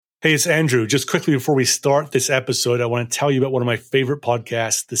Hey, it's Andrew. Just quickly before we start this episode, I want to tell you about one of my favorite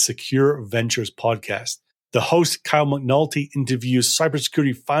podcasts, the Secure Ventures podcast. The host, Kyle McNulty, interviews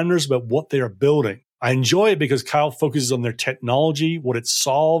cybersecurity founders about what they are building. I enjoy it because Kyle focuses on their technology, what it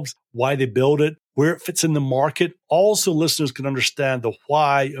solves, why they build it, where it fits in the market. Also, listeners can understand the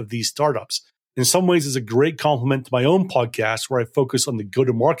why of these startups. In some ways, it's a great complement to my own podcast where I focus on the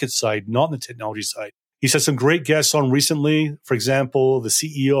go-to-market side, not on the technology side. He's had some great guests on recently. For example, the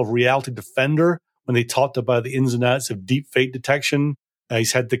CEO of Reality Defender, when they talked about the ins and outs of deep fake detection.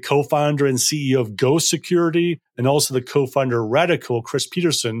 He's had the co-founder and CEO of Ghost Security, and also the co-founder of Radical, Chris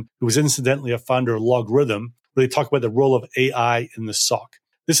Peterson, who was incidentally a founder of LogRhythm, where they talk about the role of AI in the SOC.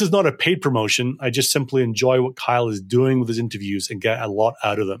 This is not a paid promotion. I just simply enjoy what Kyle is doing with his interviews and get a lot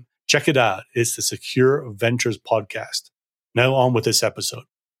out of them. Check it out. It's the Secure Ventures podcast. Now on with this episode.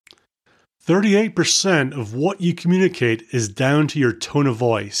 38% of what you communicate is down to your tone of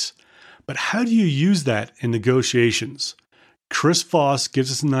voice. But how do you use that in negotiations? Chris Voss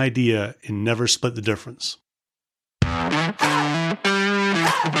gives us an idea in Never Split the Difference.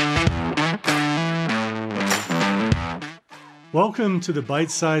 Welcome to the Bite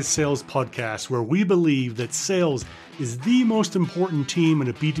Size Sales Podcast, where we believe that sales is the most important team in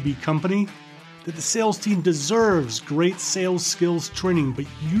a B2B company, that the sales team deserves great sales skills training but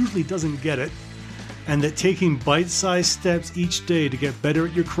usually doesn't get it, and that taking bite-sized steps each day to get better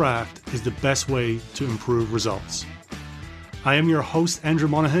at your craft is the best way to improve results. I am your host, Andrew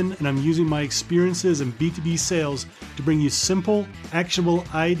Monahan, and I'm using my experiences in B2B sales to bring you simple, actionable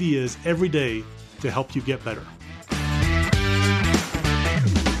ideas every day to help you get better.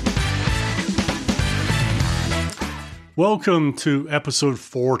 Welcome to episode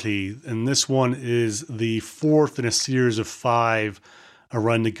 40, and this one is the fourth in a series of 5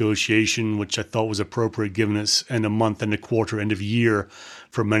 around negotiation, which I thought was appropriate given it's in a month and a quarter, end of year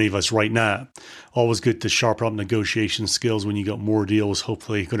for many of us right now. Always good to sharpen up negotiation skills when you got more deals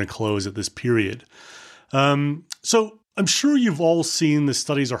hopefully going to close at this period. So I'm sure you've all seen the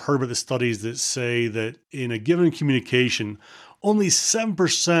studies or heard about the studies that say that in a given communication, only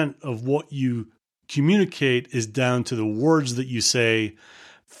 7% of what you communicate is down to the words that you say,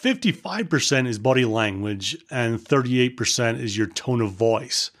 55% is body language, and 38% is your tone of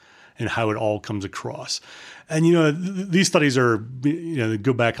voice and how it all comes across. And, these studies are, they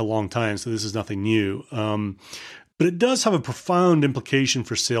go back a long time, so this is nothing new. But it does have a profound implication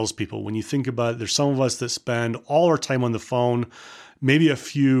for salespeople. When you think about it, there's some of us that spend all our time on the phone, maybe a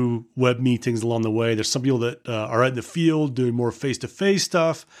few web meetings along the way. There's some people that are out in the field doing more face-to-face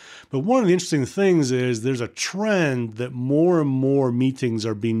stuff. But one of the interesting things is there's a trend that more and more meetings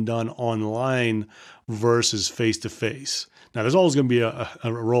are being done online versus face-to-face. Now, there's always going to be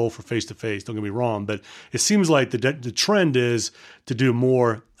a role for face-to-face, don't get me wrong, but it seems like the trend is to do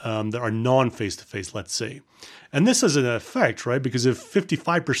more that are non-face-to-face, let's say. And this has an effect, right? Because if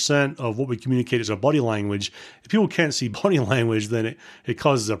 55% of what we communicate is our body language, if people can't see body language, then it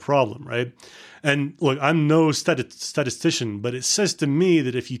causes a problem, right? And look, I'm no statistician, but it says to me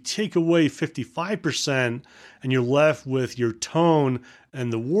that if you take away 55% and you're left with your tone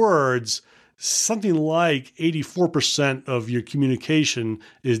and the words, something like 84% of your communication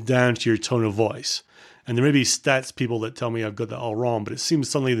is down to your tone of voice. And there may be stats people that tell me I've got that all wrong, but it seems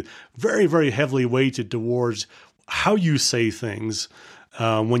suddenly very, very heavily weighted towards how you say things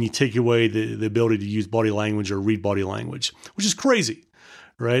when you take away the ability to use body language or read body language, which is crazy,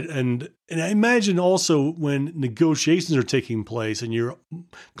 right? And I imagine also when negotiations are taking place and you're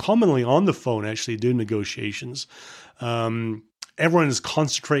commonly on the phone actually doing negotiations, everyone is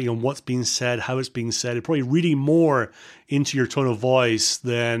concentrating on what's being said, how it's being said, and probably reading more into your tone of voice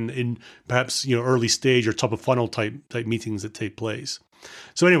than in perhaps early stage or top of funnel type meetings that take place.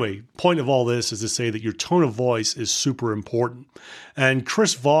 So anyway, point of all this is to say that your tone of voice is super important. And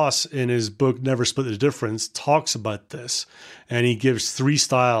Chris Voss in his book, Never Split the Difference, talks about this. And he gives 3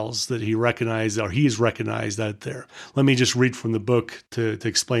 styles that he recognized or he has recognized out there. Let me just read from the book to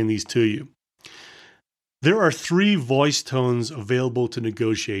explain these to you. There are 3 voice tones available to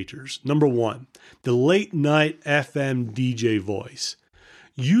negotiators. Number 1, the late night FM DJ voice.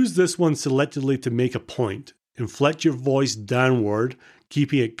 Use this one selectively to make a point. Inflect your voice downward,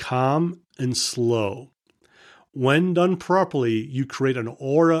 keeping it calm and slow. When done properly, you create an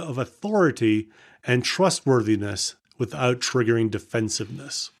aura of authority and trustworthiness without triggering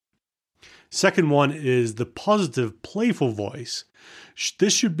defensiveness. Second one is the positive, playful voice.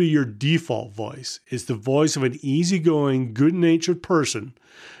 This should be your default voice. It's the voice of an easygoing, good-natured person.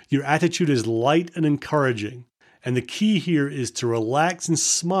 Your attitude is light and encouraging. And the key here is to relax and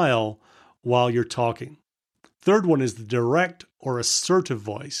smile while you're talking. Third one is the direct or assertive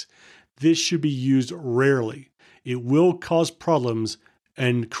voice. This should be used rarely. It will cause problems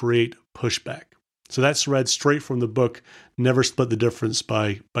and create pushback. So that's read straight from the book, Never Split the Difference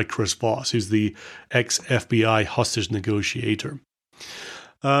by Chris Voss, who's the ex-FBI hostage negotiator.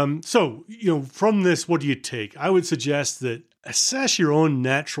 From this, what do you take? I would suggest that assess your own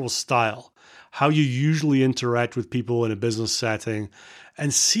natural style, how you usually interact with people in a business setting,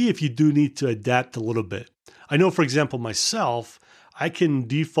 and see if you do need to adapt a little bit. I know, for example, myself, I can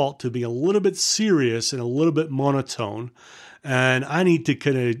default to being a little bit serious and a little bit monotone, and I need to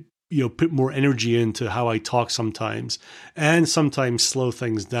kind of put more energy into how I talk sometimes, and sometimes slow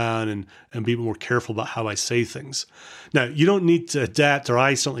things down and be more careful about how I say things. Now, you don't need to adapt, or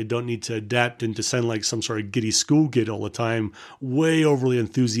I certainly don't need to adapt into sound like some sort of giddy school kid all the time, way overly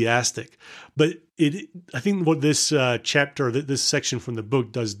enthusiastic. But I think what this chapter, this section from the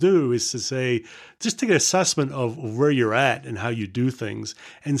book does do is to say, just take an assessment of where you're at and how you do things,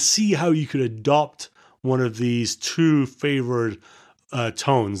 and see how you could adopt one of these two favored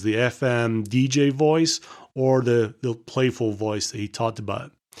tones, the FM DJ voice or the playful voice that he talked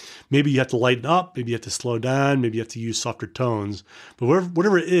about. Maybe you have to lighten up, maybe you have to slow down, maybe you have to use softer tones. But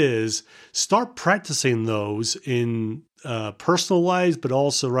whatever it is, start practicing those in personal lives, but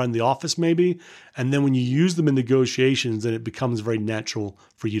also around the office maybe. And then when you use them in negotiations, then it becomes very natural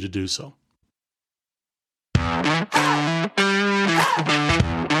for you to do so.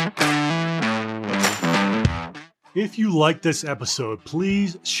 If you like this episode,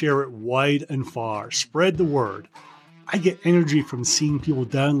 please share it wide and far. Spread the word. I get energy from seeing people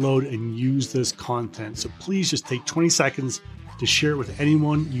download and use this content, so please just take 20 seconds to share it with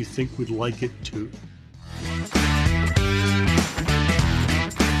anyone you think would like it too.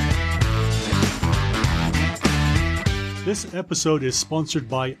 This episode is sponsored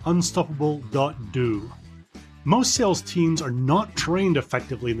by Unstoppable.do. Most sales teams are not trained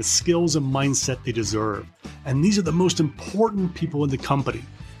effectively in the skills and mindset they deserve, and these are the most important people in the company.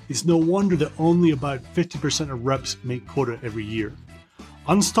 It's no wonder that only about 50% of reps make quota every year.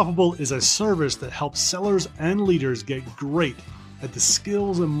 Unstoppable is a service that helps sellers and leaders get great at the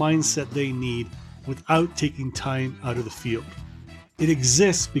skills and mindset they need without taking time out of the field. It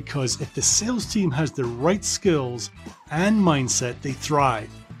exists because if the sales team has the right skills and mindset, they thrive.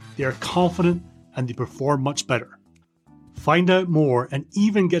 They are confident and they perform much better. Find out more and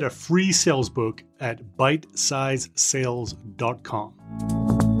even get a free sales book at bitesizesales.com.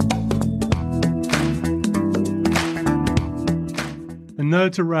 And now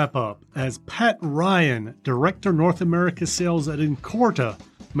to wrap up, as Pat Ryan, Director North America Sales at Incorta,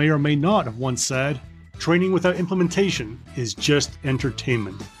 may or may not have once said, training without implementation is just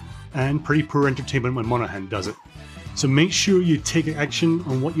entertainment. And pretty poor entertainment when Monahan does it. So make sure you take action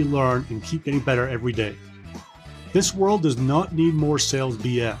on what you learn and keep getting better every day. This world does not need more sales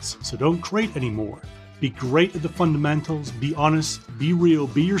BS, so don't create any more. Be great at the fundamentals, be honest, be real,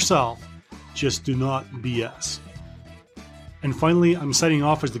 be yourself. Just do not BS. And finally, I'm signing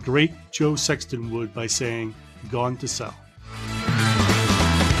off as the great Joe Sexton would by saying, gone to sell.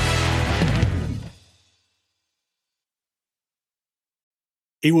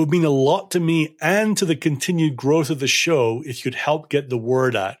 It would mean a lot to me and to the continued growth of the show if you could help get the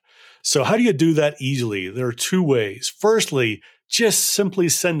word out. So how do you do that easily? There are two ways. Firstly, just simply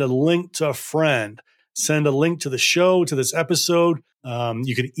send a link to a friend. Send a link to the show, to this episode.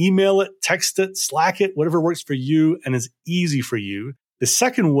 You can email it, text it, Slack it, whatever works for you and is easy for you. The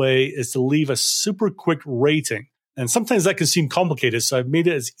second way is to leave a super quick rating. And sometimes that can seem complicated, so I've made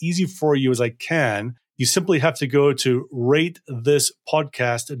it as easy for you as I can. You simply have to go to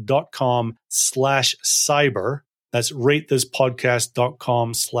ratethispodcast.com/cyber. That's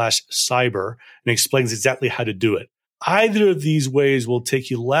ratethispodcast.com/cyber, and it explains exactly how to do it. Either of these ways will take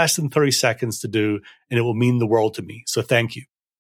you less than 30 seconds to do, and it will mean the world to me. So thank you.